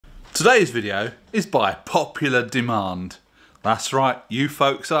Today's video is by popular demand. That's right, you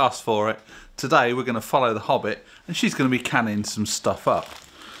folks asked for it. Today we're going to follow the Hobbit and she's going to be canning some stuff up.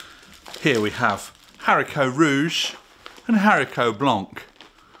 Here we have haricot rouge and haricot blanc.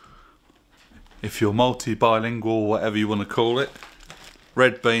 If you're multi-bilingual, whatever you want to call it.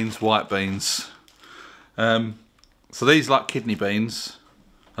 Red beans, white beans. So these are like kidney beans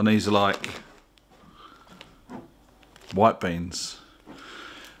and these are like white beans.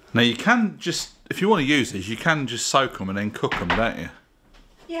 Now you can just, if you want to use these, you can just soak them and then cook them, don't you?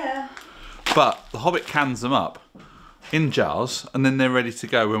 Yeah. But the Hobbit cans them up in jars and then they're ready to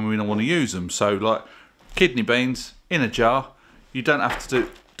go when we don't want to use them. So like kidney beans in a jar, you don't have to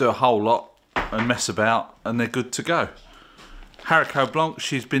do a whole lot and mess about and they're good to go. Haricot blanc,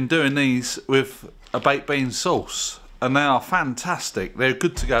 she's been doing these with a baked bean sauce and they are fantastic. They're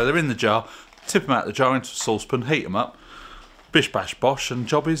good to go, they're in the jar, tip them out of the jar into a saucepan, heat them up. Bish bash bosh and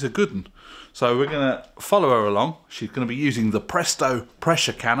job is a good one. So we're going to follow her along. She's going to be using the Presto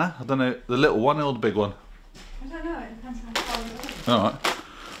pressure canner. I don't know, the little one or the big one? I don't know, it depends how far it is. Alright.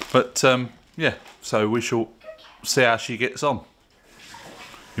 But yeah, so we shall see how she gets on.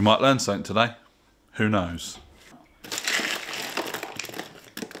 You might learn something today. Who knows?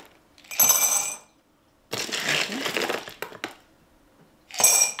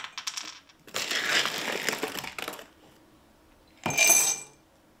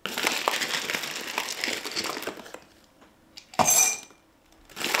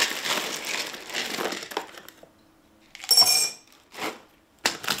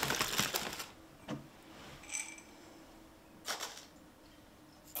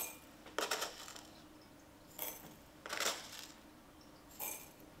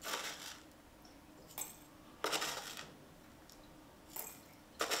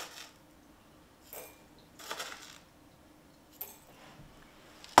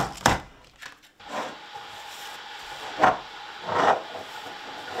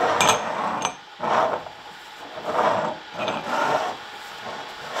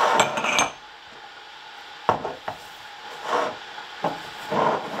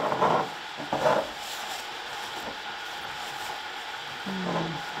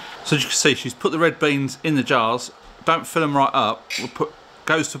 So as you can see, she's put the red beans in the jars. Don't fill them right up.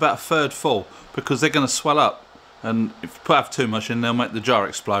 Goes to about a third full because they're going to swell up. And if you have too much in, they'll make the jar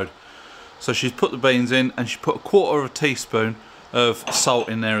explode. So she's put the beans in and she put a quarter of a teaspoon of salt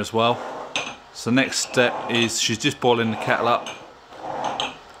in there as well. So next step is she's just boiling the kettle up.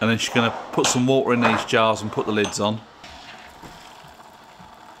 And then she's going to put some water in these jars and put the lids on.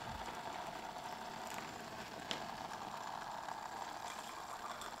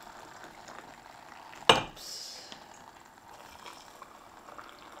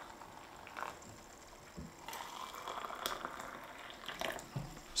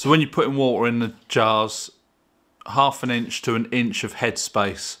 So when you're putting water in the jars, 1/2 inch to 1 inch of head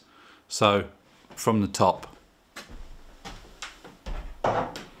space, so from the top. You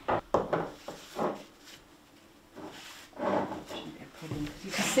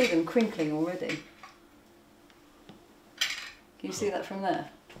can see them crinkling already. Can you see that from there?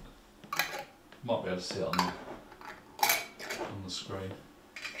 Might be able to see it on the screen.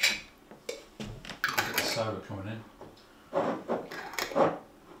 Get the soda coming in.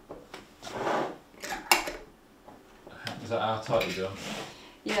 Is that how tight you do them?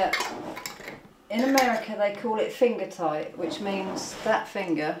 Yeah. In America they call it finger tight, which means that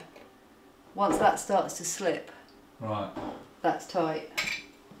finger, once that starts to slip, right, that's tight.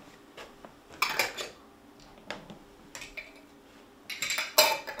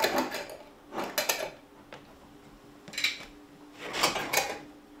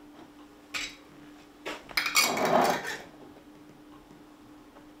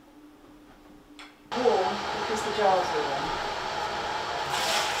 Warm because the jars are warm.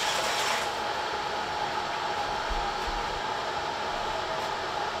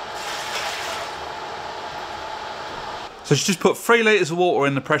 So she's just put 3 litres of water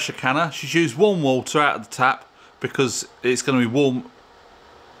in the pressure canner. She's used warm water out of the tap because it's going to be warm.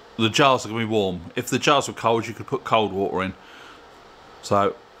 The jars are going to be warm. If the jars were cold, you could put cold water in.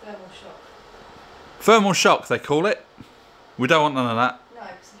 So Thermal shock. thermal shock, they call it. We don't want none of that. No,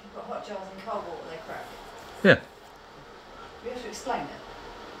 because if you've got hot jars in cold water, they crack. Yeah. We have to explain it.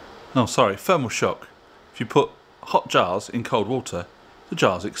 No, sorry, thermal shock. If you put hot jars in cold water, the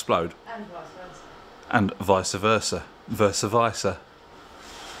jars explode. And vice versa. And vice versa. Versa versa.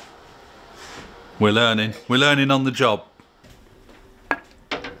 We're learning on the job.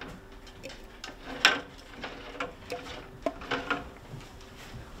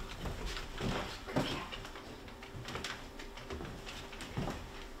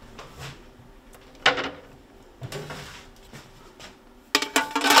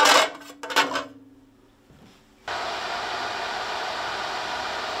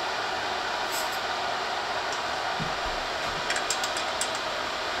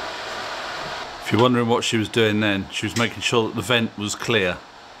 If you're wondering what she was doing then, she was making sure that the vent was clear.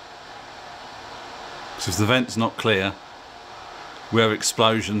 Because if the vent's not clear, we have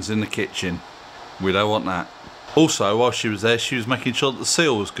explosions in the kitchen. We don't want that. Also, while she was there, she was making sure that the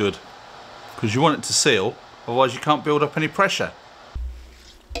seal was good. Because you want it to seal, otherwise you can't build up any pressure.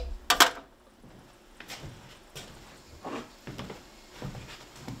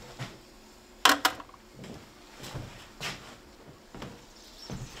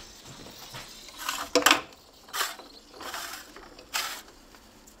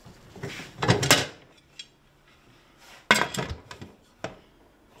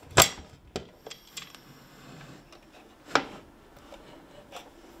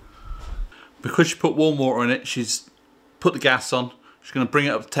 Because she put warm water in it, she's put the gas on. She's going to bring it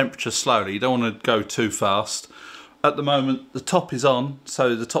up to temperature slowly. You don't want to go too fast. At the moment, the top is on,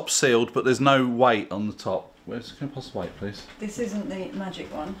 so the top's sealed, but there's no weight on the top. Can I pass the weight, please? This isn't the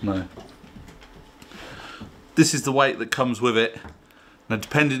magic one. No. This is the weight that comes with it. Now,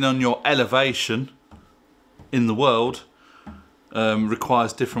 depending on your elevation in the world,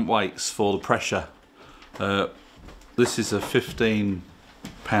 requires different weights for the pressure. This is a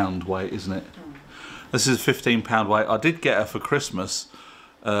 15-pound weight, isn't it? This is a 15-pound weight. I did get her for Christmas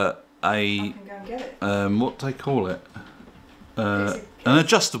I can go and get it. what do they call it? An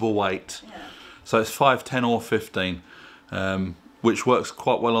adjustable weight. Yeah. So it's 5, 10 or 15, which works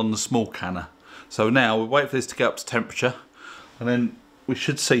quite well on the small canner. So now we wait for this to get up to temperature, and then we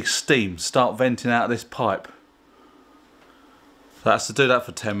should see steam start venting out of this pipe. So that's to do that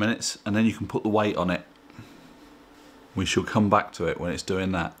for 10 minutes, and then you can put the weight on it. We shall come back to it when it's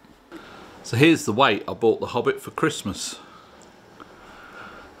doing that. So here's the weight. I bought the Hobbit for Christmas.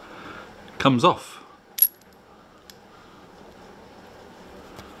 Comes off.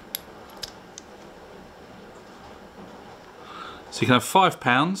 So you can have £5,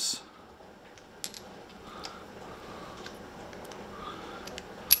 £10,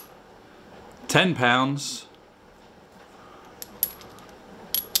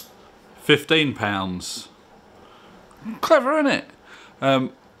 £15. Clever, isn't it? I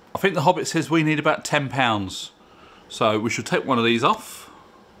think the Hobbit says we need about £10. So we should take one of these off.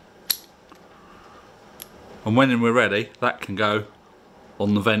 And when we're ready, that can go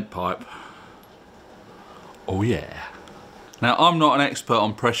on the vent pipe. Oh yeah. Now, I'm not an expert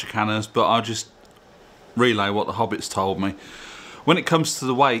on pressure canners, but I'll just relay what the Hobbit's told me. When it comes to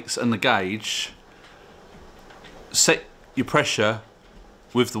the weights and the gauge, set your pressure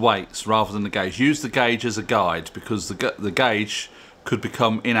with the weights rather than the gauge. Use the gauge as a guide, because the gauge could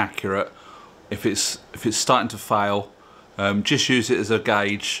become inaccurate if it's starting to fail. Just use it as a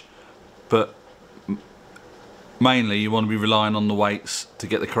gauge, but mainly you want to be relying on the weights to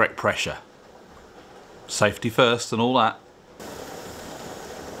get the correct pressure. Safety first and all that.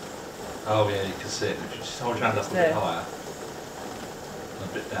 Oh yeah, you can see it. Just hold your hand up a bit higher. And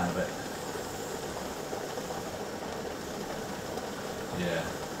a bit down a bit. Yeah.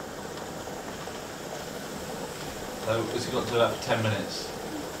 So has it got to do that for 10 minutes?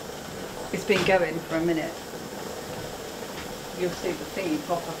 It's been going for a minute. You'll see the thingy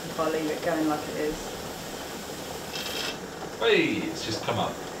pop up if I leave it going like it is. Hey, it's just come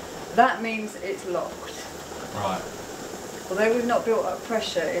up. That means it's locked. Right. Although we've not built up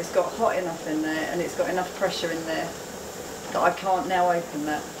pressure, it's got hot enough in there and it's got enough pressure in there that I can't now open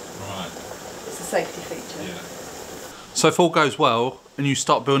that. Right. It's a safety feature. Yeah. So if all goes well and you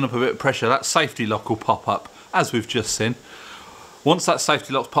start building up a bit of pressure, that safety lock will pop up, as we've just seen. Once that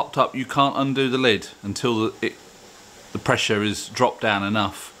safety lock's popped up, you can't undo the lid until the pressure is dropped down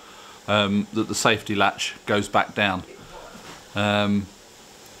enough that the safety latch goes back down.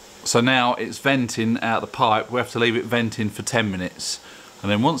 So now it's venting out the pipe. We have to leave it venting for 10 minutes. And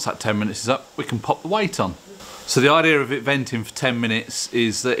then once that 10 minutes is up, we can pop the weight on. So the idea of it venting for 10 minutes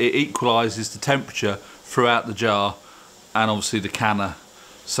is that it equalises the temperature throughout the jar and obviously the canner,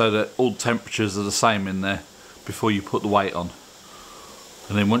 so that all temperatures are the same in there before you put the weight on.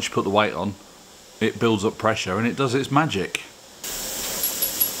 And then once you put the weight on, it builds up pressure and it does its magic.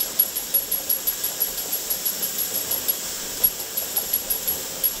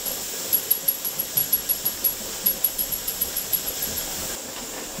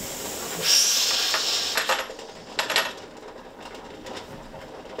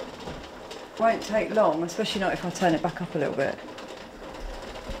 Won't take long, especially not if I turn it back up a little bit.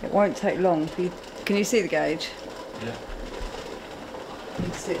 It won't take long for you. Can you see the gauge? Yeah. You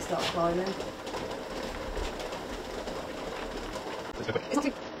can see it start climbing. It's not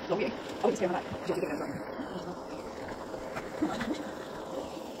too long, you. I wouldn't stay on that.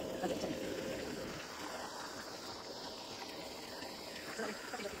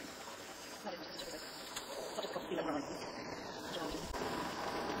 There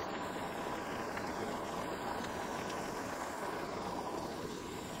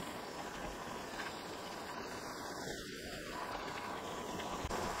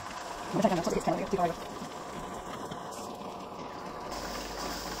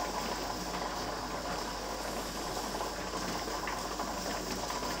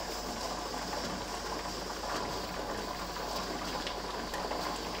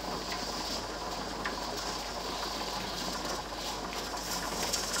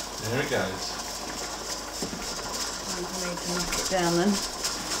it goes. I need to knock it down then.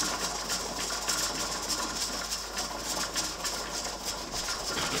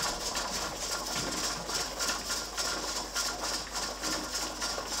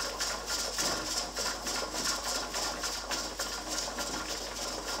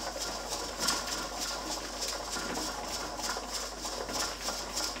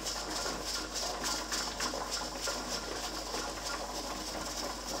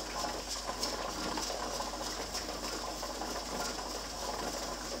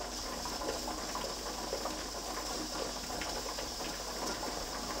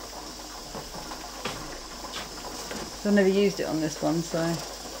 I've never used it on this one, so.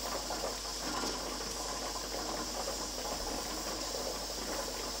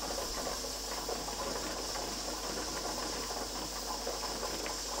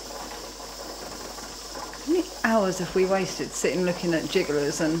 How many hours have we wasted sitting looking at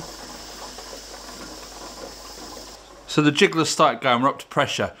jigglers and... So the jigglers start going, we're up to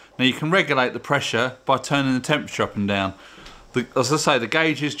pressure. Now you can regulate the pressure by turning the temperature up and down. As I say, the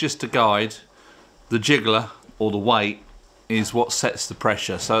gauge is just a guide. The jiggler, or the weight, is what sets the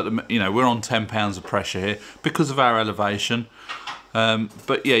pressure. So you know, we're on 10 pounds of pressure here because of our elevation.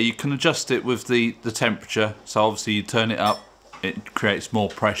 But yeah, you can adjust it with the temperature. So obviously you turn it up, it creates more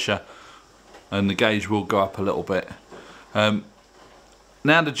pressure, and the gauge will go up a little bit. Now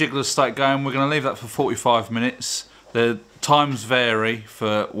the jigglers start going, we're going to leave that for 45 minutes. The times vary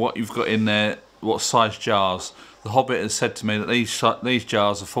for what you've got in there, what size jars. The Hobbit has said to me that these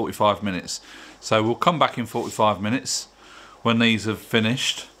jars are 45 minutes. So we'll come back in 45 minutes when these have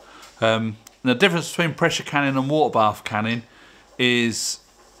finished. The difference between pressure canning and water bath canning is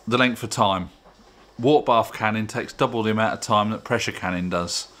the length of time. Water bath canning takes double the amount of time that pressure canning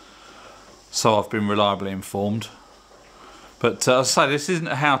does. So I've been reliably informed. But as I say, this isn't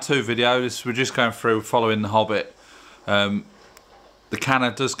a how-to video. We're just going through following the Hobbit. The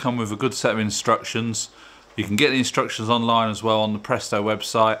canner does come with a good set of instructions. You can get the instructions online as well on the Presto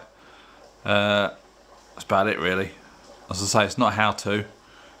website. That's about it really. As I say, it's not how to,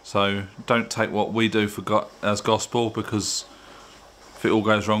 so don't take what we do as gospel, because if it all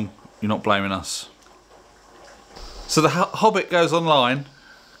goes wrong, you're not blaming us. So the Hobbit goes online.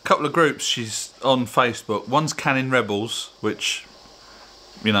 A couple of groups she's on Facebook. One's Canning Rebels, which,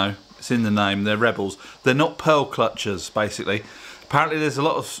 you know, it's in the name, they're rebels. They're not pearl clutchers, basically. Apparently there's a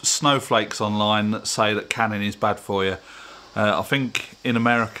lot of snowflakes online that say that canning is bad for you. I think in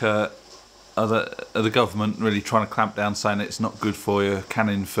America, are the government really trying to clamp down, saying it's not good for you,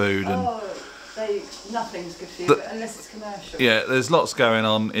 canning food, and nothing's good for you unless it's commercial. Yeah, there's lots going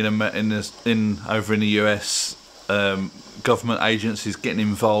on over in the US. Government agencies getting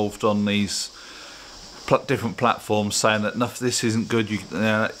involved on these different platforms, saying that this isn't good.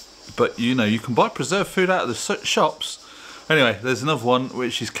 But you know, you can buy preserved food out of the shops. Anyway, there's another one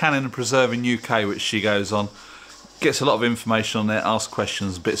which is Canning and Preserving UK, which she goes on. Gets a lot of information on there, asks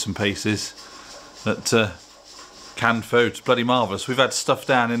questions, bits and pieces. That canned food's bloody marvellous. We've had stuff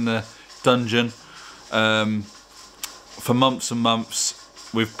down in the dungeon for months and months.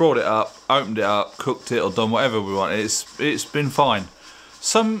 We've brought it up, opened it up, cooked it, or done whatever we want. It's been fine.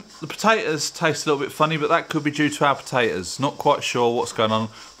 The potatoes taste a little bit funny, but that could be due to our potatoes. Not quite sure what's going on,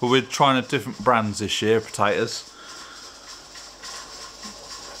 but we're trying a different brands this year, potatoes.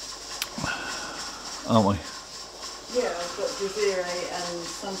 Aren't we? Yeah, I've got Brazil and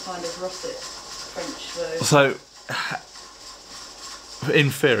some kind of russet French version. So, in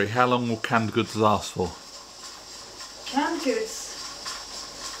theory, how long will canned goods last for? Canned goods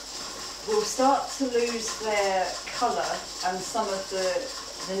will start to lose their colour and some of the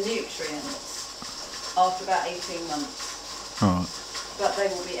nutrients after about 18 months. Alright. But they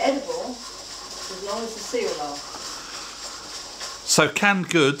will be edible as long as the seal lasts. So canned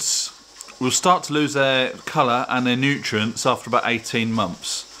goods will start to lose their colour and their nutrients after about 18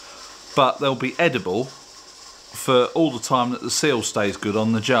 months. But they'll be edible for all the time that the seal stays good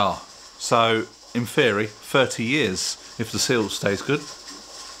on the jar. So, in theory, 30 years if the seal stays good.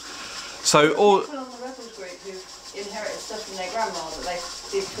 So, people on the Rebels group who've inherited stuff from their grandmother that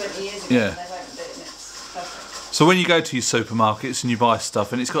they did 20 years ago, Yeah. and they've opened it and it's perfect. So when you go to your supermarkets and you buy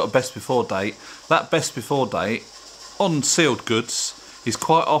stuff and it's got a best before date, that best before date on sealed goods is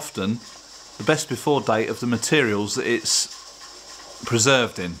quite often the best before date of the materials that it's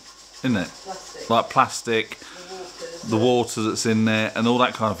preserved in, isn't it? Plastic. Like plastic, the water that's in there and all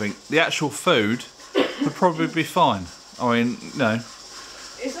that kind of thing. The actual food would probably be fine. I mean, no.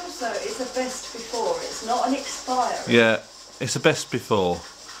 It's a best before, it's not an expiry. Yeah, it's a best before,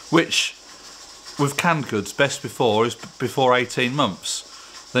 which with canned goods, best before is before 18 months.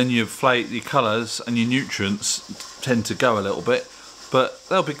 Then your colours and your nutrients tend to go a little bit, but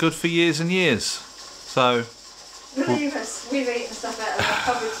they'll be good for years and years. So Believe us, we've eaten stuff out of our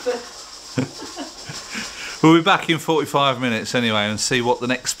cupboards, but we'll be back in 45 minutes anyway and see what the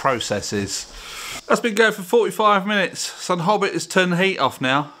next process is. That's been going for 45 minutes. So the Hobbit has turned the heat off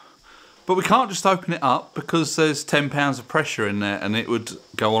now. But we can't just open it up because there's 10 pounds of pressure in there and it would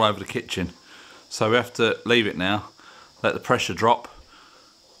go all over the kitchen. So we have to leave it now, let the pressure drop.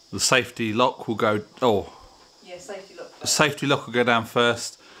 The safety lock will go, yeah, safety lock. the safety lock will go down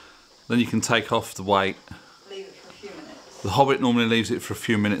first. Then you can take off the weight. Leave it for a few minutes. The Hobbit normally leaves it for a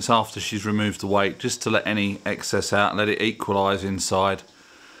few minutes after she's removed the weight, just to let any excess out and let it equalise inside.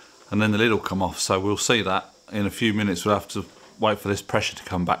 And then the lid will come off, so we'll see that in a few minutes. We'll have to wait for this pressure to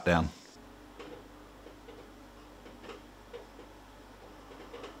come back down.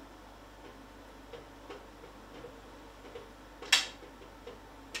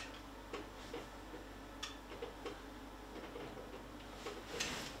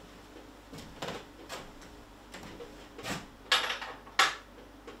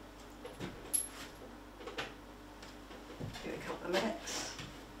 Give it a couple of minutes.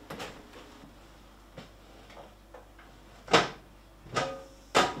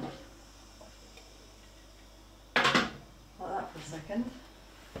 Like that for a second.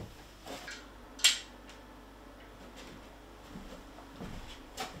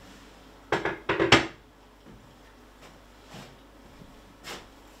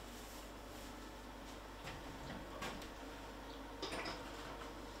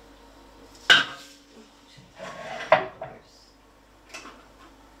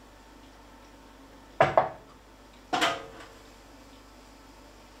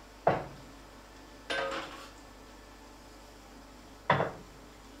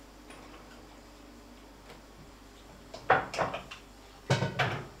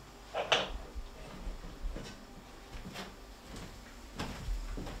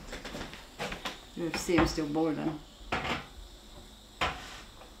 You can see them still boiling.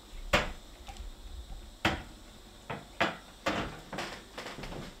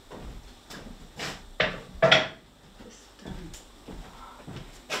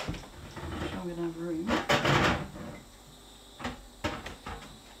 I'm gonna have room.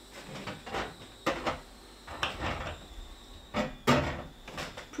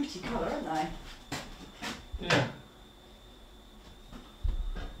 Pretty colour, aren't they? Yeah.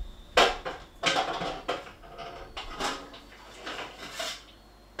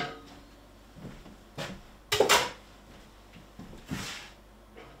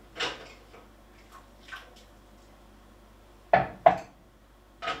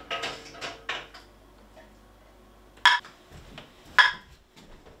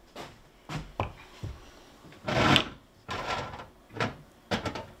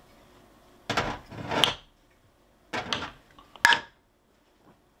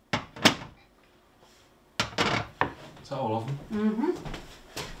 Is that all of them? Mm-hmm.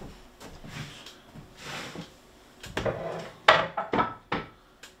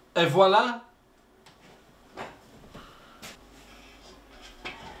 Et voilà!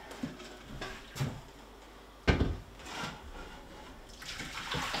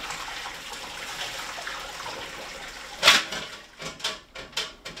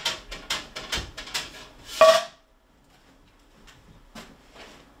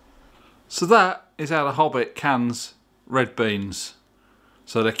 So that is how the Hobbit cans red beans.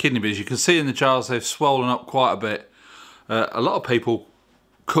 So they're kidney beans. You can see in the jars they've swollen up quite a bit. A lot of people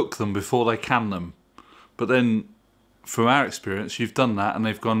cook them before they can them. But then, from our experience, you've done that and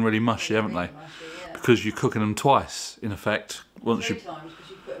they've gone really mushy, haven't they? Yeah. Because you're cooking them twice, in effect. Once Three you, times because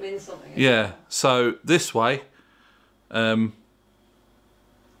you put them in something. yeah. So this way, they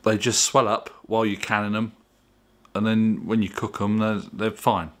just swell up while you're canning them, and then when you cook them, they're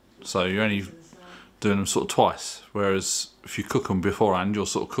fine. So you're only doing them sort of twice. Whereas if you cook them beforehand, you're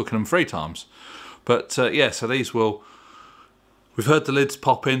sort of cooking them 3 times. But yeah, so these will. We've heard the lids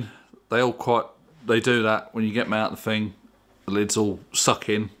popping. They do that when you get them out of the thing. The lids all suck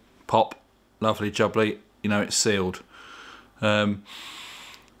in, pop, lovely jubbly. You know it's sealed.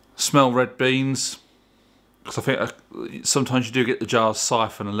 Smell red beans, because I think sometimes you do get the jars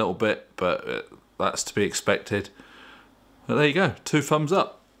siphon a little bit, but that's to be expected. But there you go, 2 thumbs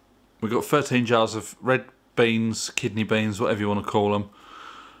up. We've got 13 jars of red beans, kidney beans, whatever you want to call them.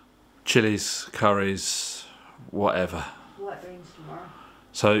 Chilies, curries, whatever. White beans tomorrow.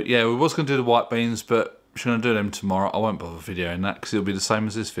 So yeah, we was going to do the white beans, but we're going to do them tomorrow. I won't bother videoing that because it'll be the same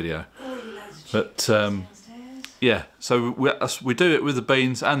as this video. But yeah, so we do it with the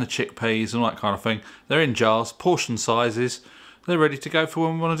beans and the chickpeas and all that kind of thing. They're in jars, portion sizes. They're ready to go for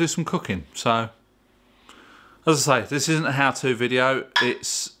when we want to do some cooking. So, as I say, this isn't a how-to video.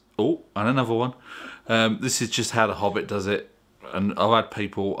 It's... oh, and another one. This is just how the Hobbit does it. And I've had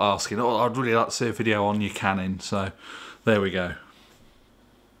people asking, oh, I'd really like to see a video on your canning. So, there we go.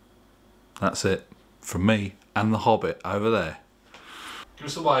 That's it. From me and the Hobbit over there. Give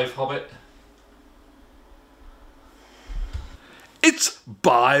us a wave, Hobbit. It's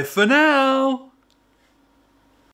bye for now.